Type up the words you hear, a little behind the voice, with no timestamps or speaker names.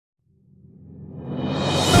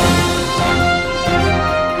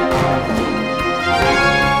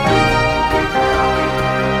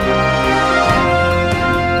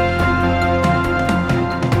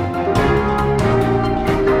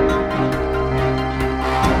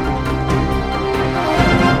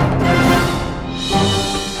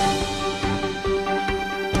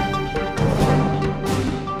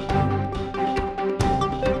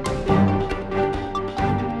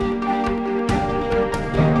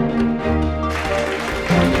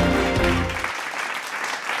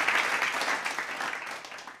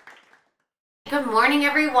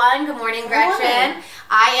everyone. Good morning, Gretchen. Good morning.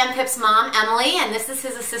 I am Pip's mom, Emily, and this is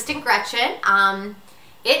his assistant, Gretchen.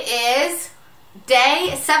 It is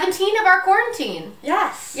day 17 of our quarantine.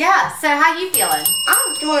 Yes. Yeah, so how you feeling?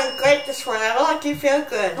 I'm doing great this morning. I like you feel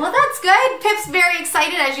good. Well, that's good. Pip's very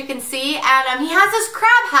excited, as you can see, and he has his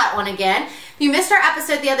crab hat on again. If you missed our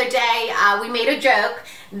episode the other day, we made a joke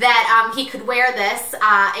that he could wear this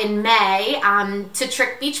in May to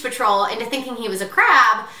trick Beach Patrol into thinking he was a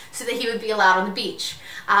crab so that he would be allowed on the beach.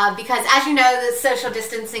 Because as you know, the social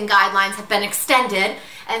distancing guidelines have been extended,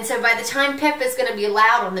 and so by the time Pip is going to be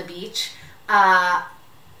allowed on the beach,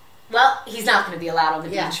 well, he's not going to be allowed on the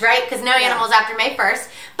beach, right? Because no animals after May 1st.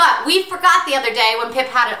 But we forgot the other day when Pip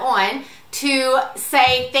had it on to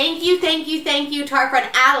say thank you to our friend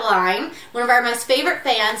Adeline, one of our most favorite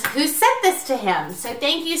fans, who sent this to him. So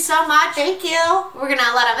thank you so much. Thank you. We're going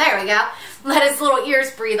to let him, there we go, let his little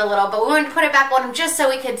ears breathe a little. But we wanted to put it back on him just so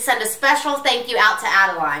we could send a special thank you out to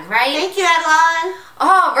Adeline, right? Thank you, Adeline.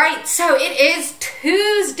 All right, so it is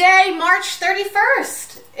Tuesday, March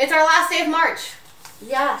 31st. It's our last day of March.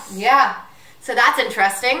 Yes. Yeah. So that's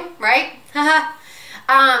interesting, right?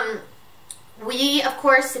 We, of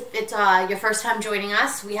course, if it's your first time joining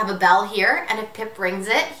us, we have a bell here, and if Pip rings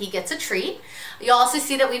it, he gets a treat. You'll also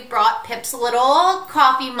see that we've brought Pip's little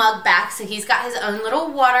coffee mug back, so he's got his own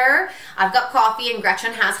little water. I've got coffee, and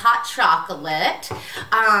Gretchen has hot chocolate.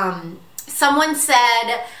 Someone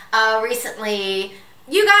said recently,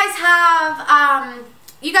 you guys have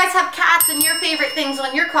cats and your favorite things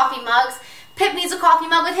on your coffee mugs. Pip needs a coffee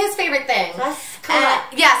mug with his favorite thing. That's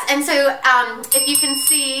correct. Yes, and so if you can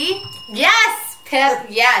see, yes, Pip,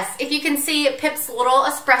 yes. If you can see, Pip's little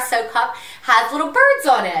espresso cup has little birds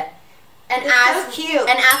on it. And it's so cute.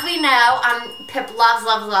 And as we know, Pip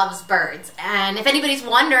loves birds. And if anybody's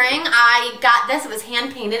wondering, I got this. It was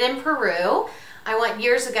hand painted in Peru. I went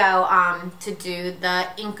years ago to do the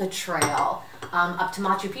Inca Trail up to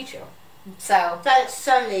Machu Picchu. So that's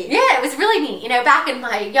so neat. Yeah, it was really neat, you know, back in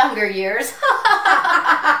my younger years.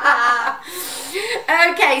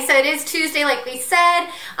 Okay, so it is Tuesday, like we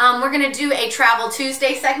said. We're going to do a Travel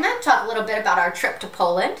Tuesday segment, talk a little bit about our trip to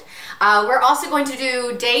Poland. We're also going to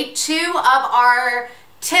do day 2 of our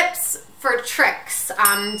tips for tricks.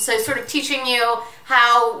 So sort of teaching you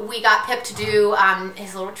how we got Pip to do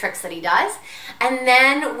his little tricks that he does. And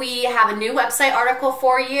then we have a new website article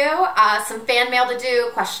for you, some fan mail to do,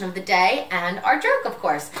 question of the day, and our joke, of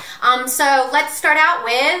course. So let's start out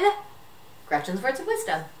with Gretchen's Words of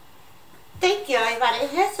Wisdom. Thank you, everybody.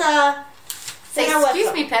 Here's Say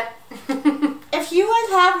excuse me, Pip. If you would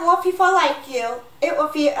have more people like you, it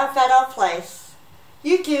would be a better place.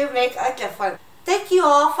 You do make a difference. Thank you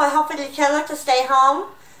all for helping each other to stay home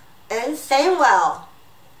and stay well.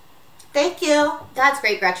 Thank you. That's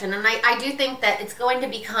great, Gretchen. And I do think that it's going to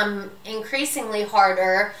become increasingly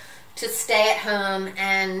harder to stay at home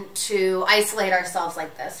and to isolate ourselves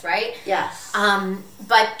like this, right? Yes.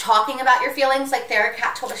 But talking about your feelings, like Thera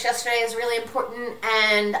Cat told us yesterday, is really important.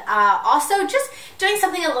 And also just doing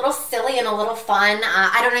something a little silly and a little fun.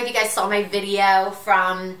 I don't know if you guys saw my video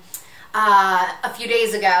from a few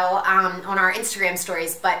days ago on our Instagram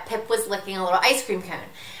stories, but Pip was licking a little ice cream cone.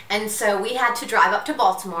 And so we had to drive up to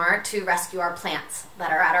Baltimore to rescue our plants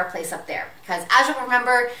that are at our place up there. Because as you'll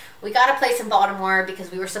remember, we got a place in Baltimore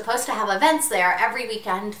because we were supposed to have events there every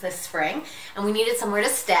weekend this spring, and we needed somewhere to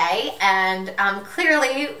stay, and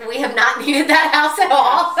clearly we have not needed that house at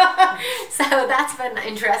all. So that's been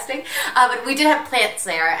interesting. But we did have plants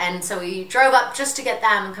there, and so we drove up just to get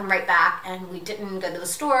them and come right back, and we didn't go to the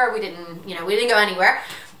store, we didn't go anywhere.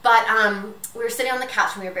 But we were sitting on the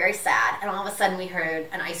couch and we were very sad, and all of a sudden we heard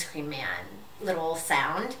an ice cream man little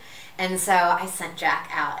sound. And so I sent Jack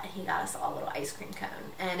out, and he got us all a little ice cream cone.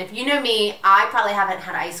 And if you know me, I probably haven't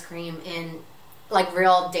had ice cream in, like,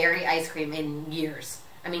 real dairy ice cream in years.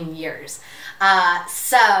 I mean, years.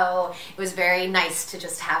 So it was very nice to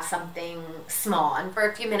just have something small. And for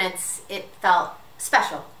a few minutes, it felt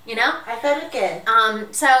special, you know? I bet it did.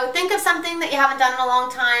 So think of something that you haven't done in a long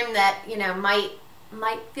time that, you know, might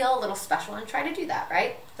feel a little special, and try to do that,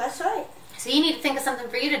 right? That's right. So you need to think of something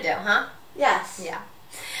for you to do, huh? Yes. Yeah.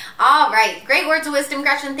 All right. Great words of wisdom,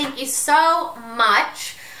 Gretchen. Thank you so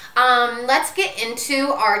much. Let's get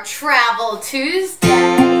into our Travel Tuesday.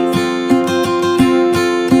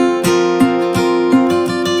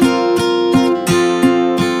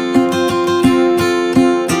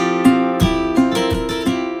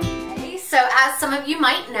 Some of you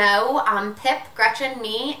might know, Pip, Gretchen,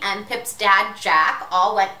 me, and Pip's dad, Jack,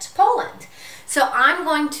 all went to Poland. So I'm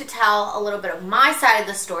going to tell a little bit of my side of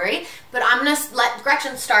the story, but I'm going to let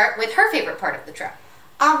Gretchen start with her favorite part of the trip.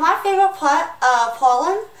 My favorite part of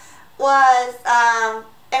Poland was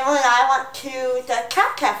and when I went to the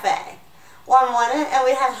cat cafe one morning, and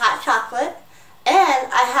we had hot chocolate, and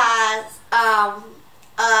I had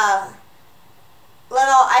a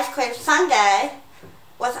little ice cream sundae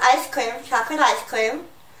with ice cream, chocolate ice cream,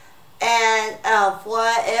 and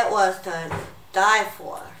boy, it was to die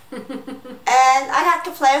for. And I got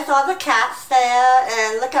to play with all the cats there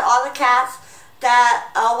and look at all the cats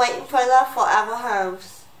that are waiting for their forever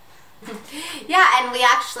homes. Yeah, and we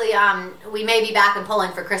actually, we may be back in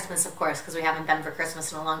Poland for Christmas, of course, because we haven't been for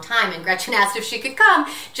Christmas in a long time, and Gretchen asked if she could come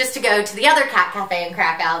just to go to the other cat cafe in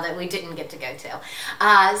Krakow that we didn't get to go to.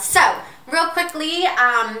 So, real quickly,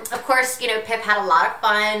 of course, you know, Pip had a lot of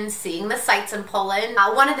fun seeing the sights in Poland.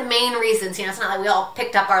 One of the main reasons, you know, it's not like we all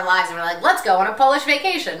picked up our lives and we're like, let's go on a Polish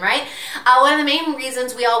vacation, right? One of the main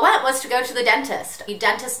reasons we all went was to go to the dentist. The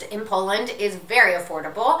dentist in Poland is very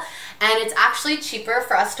affordable, and it's actually cheaper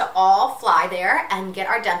for us to all fly there and get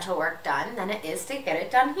our dental work done than it is to get it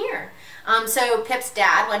done here. So Pip's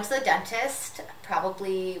dad went to the dentist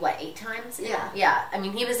probably, what, 8 times? Yeah. Yeah, I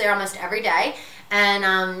mean, he was there almost every day.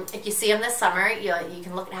 And if you see him this summer, you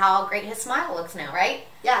can look at how great his smile looks now, right?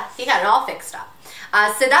 Yeah. He got it all fixed up.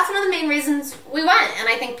 So that's one of the main reasons we went. And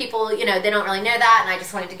I think people, you know, they don't really know that. And I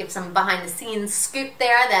just wanted to give some behind the scenes scoop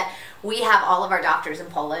there that we have all of our doctors in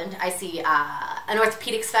Poland. I see an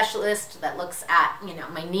orthopedic specialist that looks at, you know,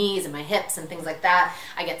 my knees and my hips and things like that.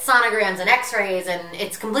 I get sonograms and x-rays, and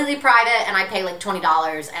it's completely private, and I pay like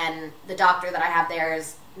 $20. And the doctor that I have there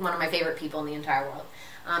is one of my favorite people in the entire world.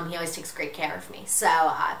 He always takes great care of me. So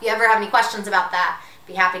if you ever have any questions about that,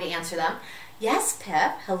 be happy to answer them. Yes,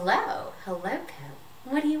 Pip. Hello. Hello, Pip.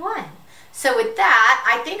 What do you want? So with that,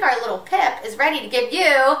 I think our little Pip is ready to give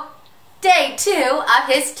you day 2 of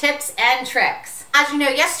his tips and tricks. As you know,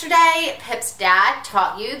 yesterday, Pip's dad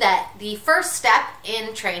taught you that the first step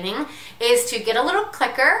in training is to get a little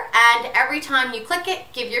clicker, and every time you click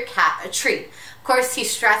it, give your cat a treat. Of course, he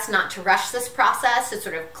stressed not to rush this process, to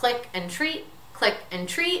sort of click and treat,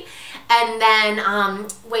 and then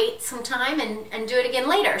wait some time and do it again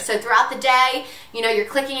later. So throughout the day, you know, you're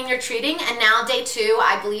clicking and you're treating, and now day 2,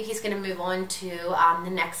 I believe he's going to move on to the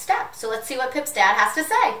next step. So let's see what Pip's dad has to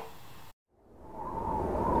say.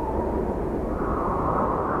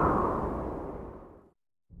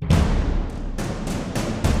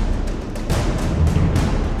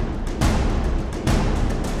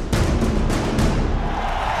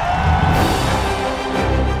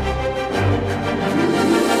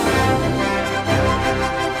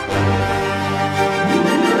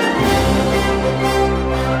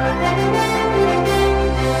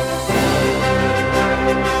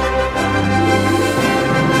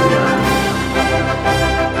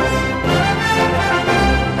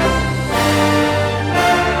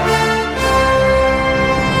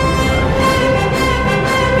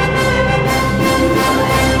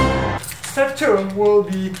 Step 2 will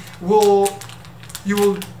be, you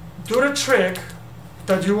will do the trick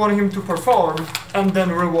that you want him to perform and then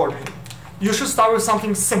reward him. You should start with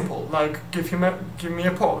something simple, like give me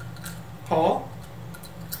a paw. Paw.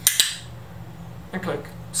 And click.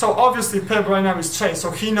 So obviously Pip right now is trained,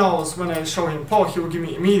 so he knows when I show him paw, he will give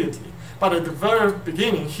me immediately. But at the very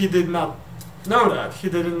beginning, he did not know that. He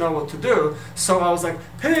didn't know what to do. So I was like,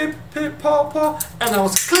 Pip, Pip, paw, paw, and I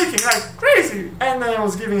was clicking like crazy. And then I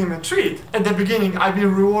was giving him a treat. At the beginning, I've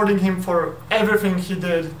been rewarding him for everything he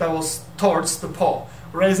did that was towards the paw.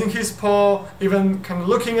 Raising his paw, even kind of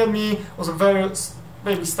looking at me, was a very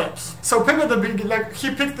baby steps. So Pip at the beginning, like,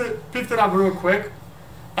 he picked it up real quick,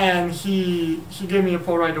 and he gave me a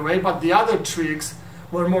paw right away. But the other tricks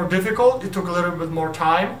were more difficult. It took a little bit more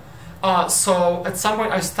time. So at some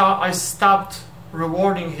point I stopped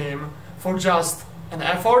rewarding him for just an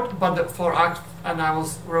effort, and I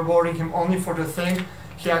was rewarding him only for the thing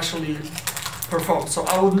he actually performed. So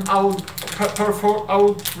I would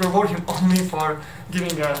reward him only for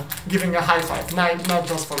giving a high five, not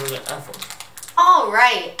just for the effort. All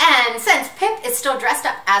right, and since Pip is still dressed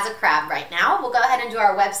up as a crab right now, we'll go ahead and do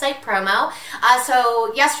our website promo.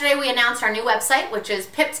 So yesterday we announced our new website, which is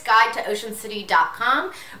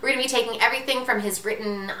pipsguidetooceancity.com. We're going to be taking everything from his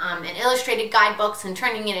written and illustrated guidebooks and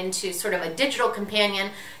turning it into sort of a digital companion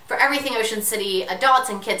for everything Ocean City, adults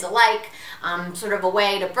and kids alike, sort of a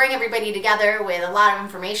way to bring everybody together with a lot of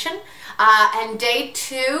information. And day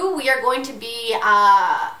 2, we are going to be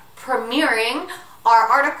premiering our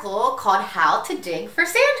article called How to Dig for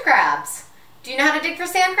Sand Crabs. Do you know how to dig for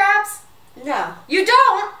sand crabs? No. You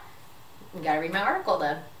don't? You gotta read my article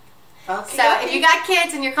then. Okay. So if you got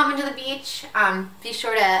kids and you're coming to the beach, be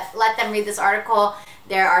sure to let them read this article.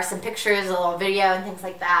 There are some pictures, a little video, and things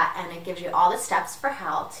like that, and it gives you all the steps for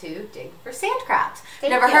how to dig for sand crabs.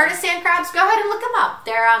 Never heard of sand crabs? Go ahead and look them up.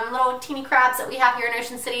 They're little teeny crabs that we have here in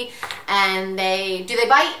Ocean City, and do they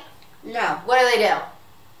bite? No. What do?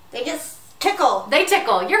 They just tickle. They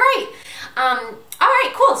tickle. You're right. All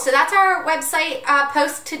right, cool. So that's our website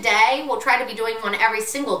post today. We'll try to be doing one every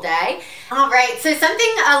single day. All right, so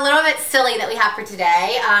something a little bit silly that we have for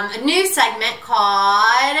today, a new segment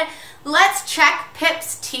called Let's Check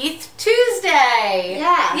Pip's Teeth Tuesday.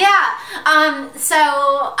 Yeah. Yeah. So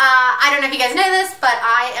I don't know if you guys know this, but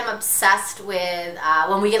I am obsessed with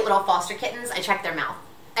when we get little foster kittens, I check their mouth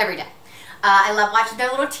every day. I love watching their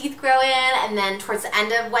little teeth grow in, and then towards the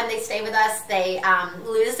end of when they stay with us, they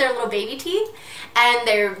lose their little baby teeth, and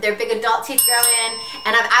their big adult teeth grow in.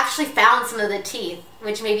 And I've actually found some of the teeth,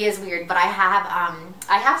 which maybe is weird, but I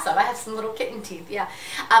have some little kitten teeth, yeah.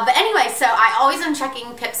 But anyway, so I always am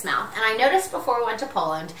checking Pip's mouth, and I noticed before we went to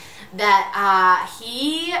Poland that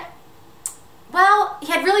he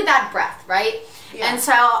had really bad breath, right? Yeah. And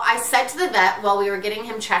so I said to the vet while we were getting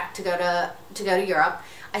him checked to go to Europe,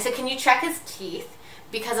 I said, can you check his teeth?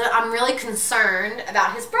 Because I'm really concerned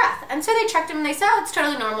about his breath. And so they checked him and they said, oh, it's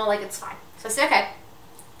totally normal, like it's fine. So I said, okay.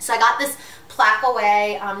 So I got this plaque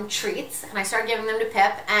away treats, and I started giving them to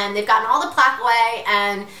Pip, and they've gotten all the plaque away,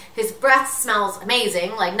 and his breath smells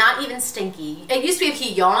amazing, like not even stinky. It used to be if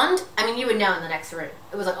he yawned, I mean, you would know in the next room.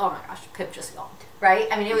 It was like, oh my gosh, Pip just yawned, right?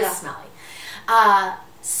 I mean, it was smelly.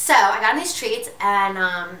 So I got him these treats,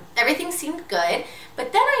 and everything seemed good.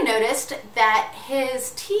 But then I noticed that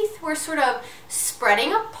his teeth were sort of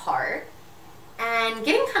spreading apart and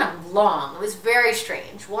getting kind of long. It was very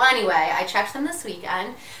strange. Well, anyway, I checked them this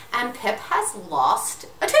weekend, and Pip has lost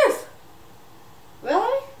a tooth.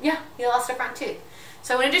 Really? Yeah, he lost a front tooth.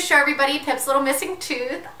 So I wanted to show everybody Pip's little missing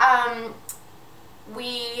tooth.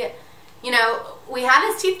 We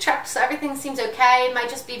had his teeth checked, so everything seems okay. It might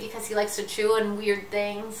just be because he likes to chew on weird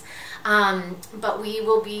things. But we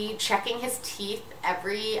will be checking his teeth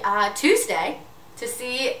every Tuesday to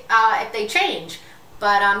see if they change.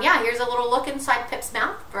 But yeah, here's a little look inside Pip's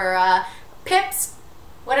mouth for Pip's,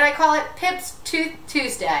 what did I call it? Pip's Tooth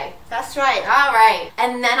Tuesday. That's right. All right.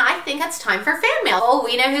 And then I think it's time for fan mail. Oh,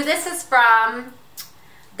 we know who this is from.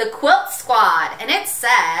 The Quilt Squad. And it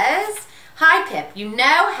says, hi Pip, you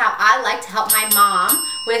know how I like to help my mom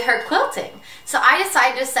with her quilting. So I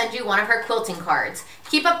decided to send you one of her quilting cards.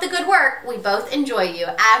 Keep up the good work. We both enjoy you.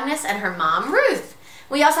 Agnes and her mom, Ruth.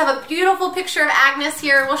 We also have a beautiful picture of Agnes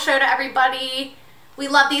here we'll show to everybody. We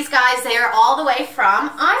love these guys. They are all the way from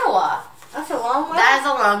Iowa. That's a long way. That is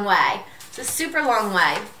a long way. It's a super long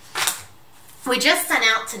way. We just sent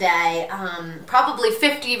out today probably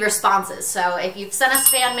 50 responses. So if you've sent us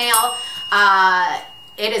fan mail,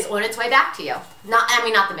 it is on its way back to you. Not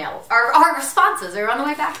the mail. Our responses are on the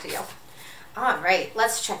way back to you. All right,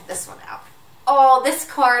 let's check this one out. Oh, this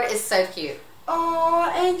card is so cute. Oh,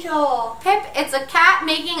 angel. Pip, it's a cat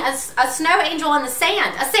making a snow angel in the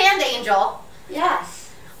sand. A sand angel.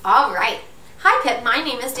 Yes. All right. Hi, Pip. My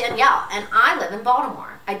name is Danielle, and I live in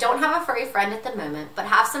Baltimore. I don't have a furry friend at the moment, but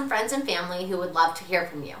have some friends and family who would love to hear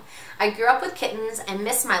from you. I grew up with kittens and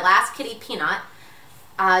miss my last kitty, Peanut,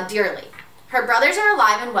 dearly. Her brothers are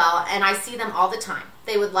alive and well, and I see them all the time.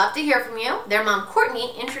 They would love to hear from you. Their mom,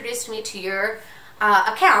 Courtney, introduced me to your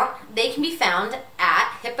account. They can be found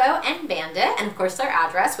at Hippo and Bandit, and of course their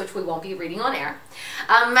address, which we won't be reading on air.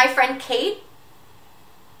 My friend Kate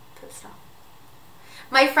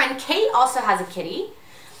also has a kitty,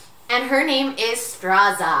 and her name is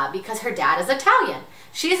Straza because her dad is Italian.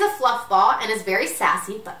 She is a fluff ball and is very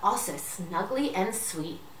sassy, but also snuggly and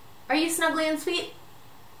sweet. Are you snuggly and sweet?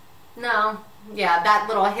 No. Yeah, that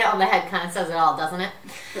little hit on the head kind of says it all, doesn't it?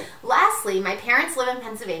 Lastly, my parents live in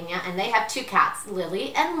Pennsylvania, and they have 2 cats,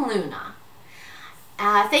 Lily and Luna.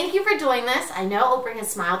 Thank you for doing this. I know it will bring a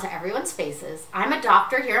smile to everyone's faces. I'm a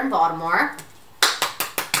doctor here in Baltimore.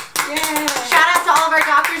 Yay. Shout out to all of our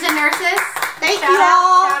doctors and nurses. Thank you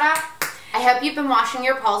all. Shout out. I hope you've been washing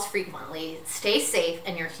your paws frequently. Stay safe,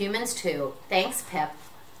 and your humans too. Thanks, Pip.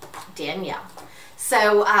 Danielle.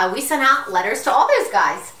 So we sent out letters to all those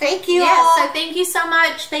guys. Thank you all. Yeah, so thank you so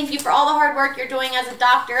much. Thank you for all the hard work you're doing as a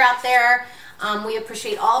doctor out there. We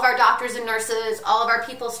appreciate all of our doctors and nurses, all of our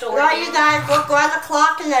people still working. All you guys work around the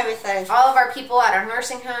clock and everything. All of our people at our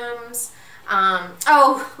nursing homes.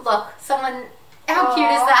 Oh, look, someone, how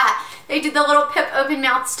cute is that? They did the little Pip open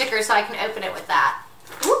mouth sticker so I can open it with that.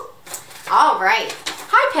 Woo. All right.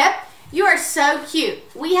 Hi, Pip. You are so cute.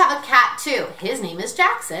 We have a cat too. His name is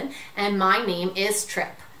Jackson, and my name is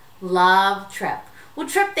Trip. Love, Trip. Well,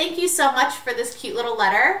 Trip, thank you so much for this cute little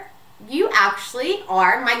letter. you actually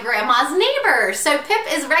are my grandma's neighbor. So Pip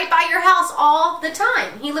is right by your house all the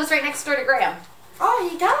time. He lives right next door to Graham. Oh,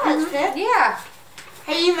 he does, Pip. Yeah.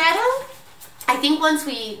 Have you met him? I think once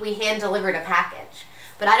we hand delivered a package,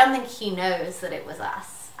 but I don't think he knows that it was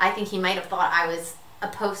us. I think he might have thought I was a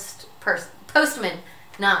postman,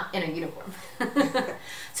 not in a uniform.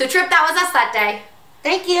 So Trip, that was us that day.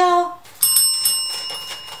 Thank you.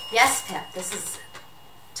 Yes, Pip, this is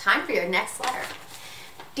time for your next letter.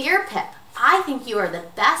 Dear Pip, I think you are the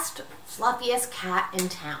best, fluffiest cat in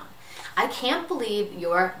town. I can't believe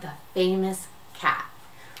you're the famous cat.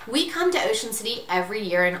 We come to Ocean City every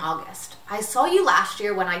year in August. I saw you last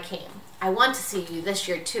year when I came. I want to see you this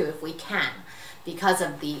year too if we can, because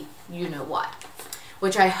of the you-know-what,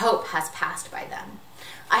 which I hope has passed by then.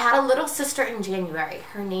 I had a little sister in January.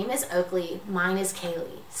 Her name is Oakley, mine is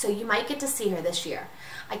Kaylee, so you might get to see her this year.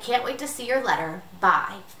 I can't wait to see your letter.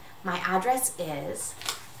 Bye. My address is,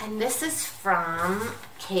 and this is from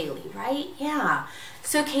Kaylee, right? Yeah.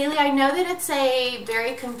 So Kaylee, I know that it's a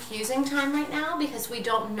very confusing time right now because we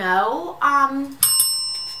don't know,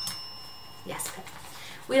 yes, Pip.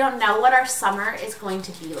 We don't know what our summer is going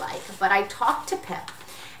to be like, but I talked to Pip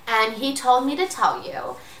and he told me to tell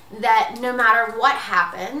you that no matter what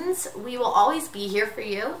happens, we will always be here for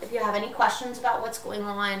you if you have any questions about what's going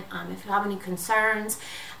on, if you have any concerns,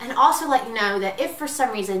 and also let you know that if for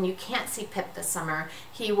some reason you can't see Pip this summer,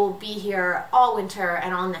 he will be here all winter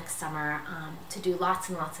and all next summer to do lots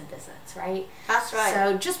and lots of visits, right? That's right.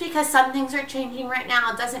 So just because some things are changing right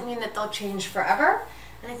now doesn't mean that they'll change forever.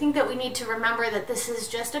 And I think that we need to remember that this is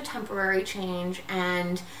just a temporary change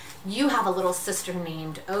and you have a little sister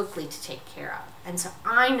named Oakley to take care of. And so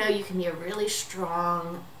I know you can be a really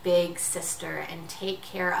strong, big sister and take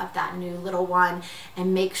care of that new little one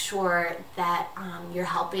and make sure that you're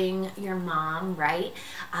helping your mom, right?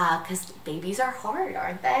 Because babies are hard,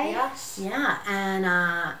 aren't they? Yes. Yeah,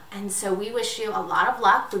 and so we wish you a lot of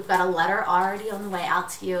luck. We've got a letter already on the way out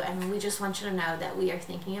to you, and we just want you to know that we are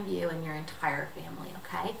thinking of you and your entire family,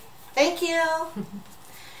 okay? Thank you.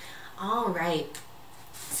 All right.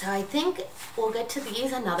 So I think we'll get to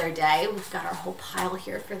these another day. We've got our whole pile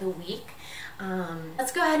here for the week.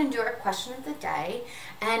 Let's go ahead and do our question of the day.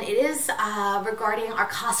 And it is regarding our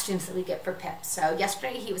costumes that we get for Pip. So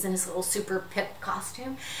yesterday he was in his little super Pip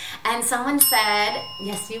costume. And someone said,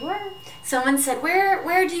 yes you were. Someone said,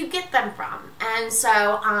 where do you get them from? And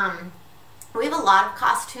so we have a lot of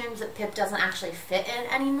costumes that Pip doesn't actually fit in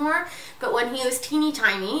anymore. But when he was teeny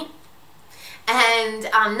tiny, and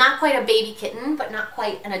not quite a baby kitten, but not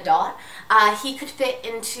quite an adult, he could fit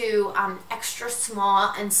into extra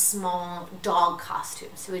small and small dog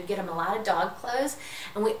costumes. So we'd get him a lot of dog clothes,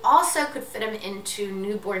 and we also could fit him into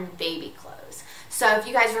newborn baby clothes. So if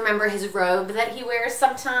you guys remember his robe that he wears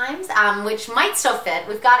sometimes, which might still fit,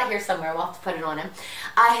 we've got it here somewhere, we'll have to put it on him.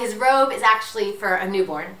 His robe is actually for a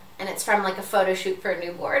newborn. And it's from like a photo shoot for a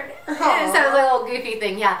newborn. So it's a little goofy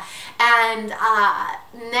thing, yeah. And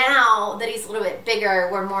now that he's a little bit bigger,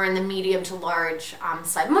 we're more in the medium to large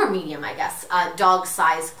size, more medium, I guess, dog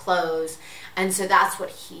size clothes. And so that's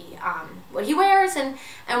what he wears. And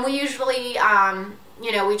we usually,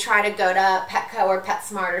 you know, we try to go to Petco or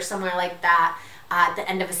PetSmart or somewhere like that at the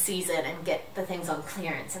end of a season and get the things on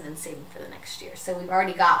clearance and then save them for the next year. So we've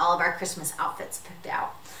already got all of our Christmas outfits picked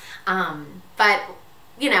out. But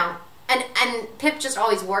you know, and Pip just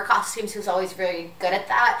always wore costumes. He was always very good at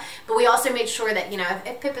that. But we also made sure that, you know,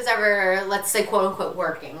 if Pip is ever, let's say, quote unquote,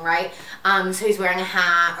 working, right? So he's wearing a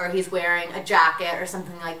hat or he's wearing a jacket or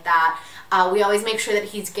something like that. We always make sure that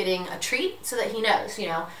he's getting a treat so that he knows, you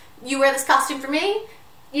know, you wear this costume for me,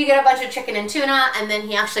 you get a bunch of chicken and tuna, and then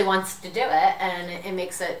he actually wants to do it, and it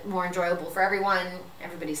makes it more enjoyable for everyone.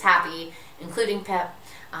 Everybody's happy, including Pip.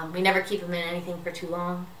 We never keep him in anything for too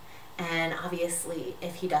long. And obviously,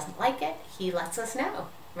 if he doesn't like it, he lets us know,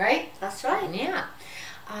 right? That's right. Yeah.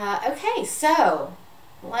 Okay, so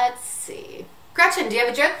let's see. Gretchen, do you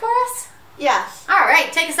have a joke for us? Yes. All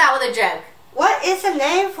right, take us out with a joke. What is the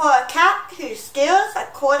name for a cat who steals a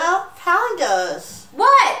quarter pounders?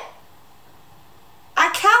 What? A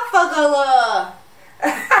cat burglar.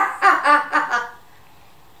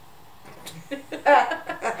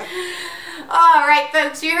 All right,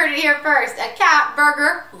 folks, you heard it here first. A cat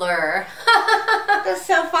burger lure. That's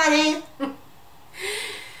so funny.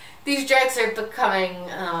 These jokes are becoming,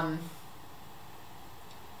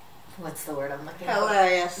 what's the word I'm looking for?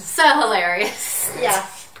 Hilarious. So hilarious.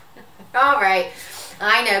 Yes. All right.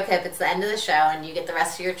 I know, Pip, it's the end of the show, and you get the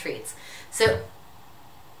rest of your treats. So,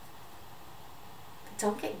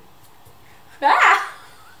 don't get... Ah!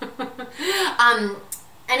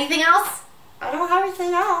 Anything else? I don't have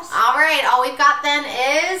anything else. All right, all we've got then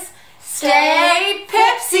is stay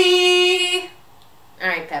Pepsi. All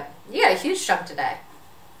right, Pip. You got a huge chunk today.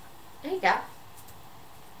 There you go.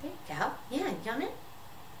 There you go. Yeah, you got it.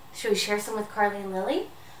 Should we share some with Carly and Lily?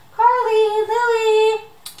 Carly, Lily.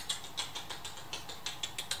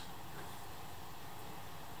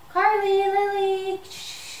 Carly, Lily.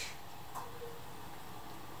 Shh.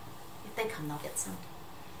 If they come, they'll get some.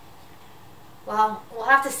 Well, we'll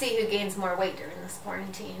have to see who gains more weight during this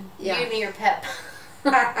quarantine. Yeah. You, me, or Pip.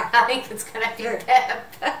 I think it's going to be Pip.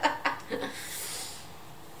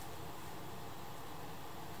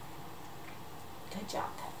 Good job,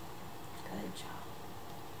 Pip. Good job.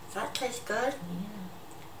 That tastes good. Yeah.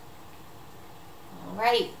 All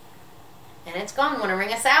right. And it's gone. Want to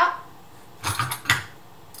ring us out?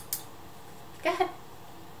 Go ahead.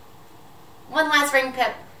 One last ring,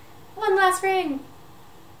 Pip. One last ring.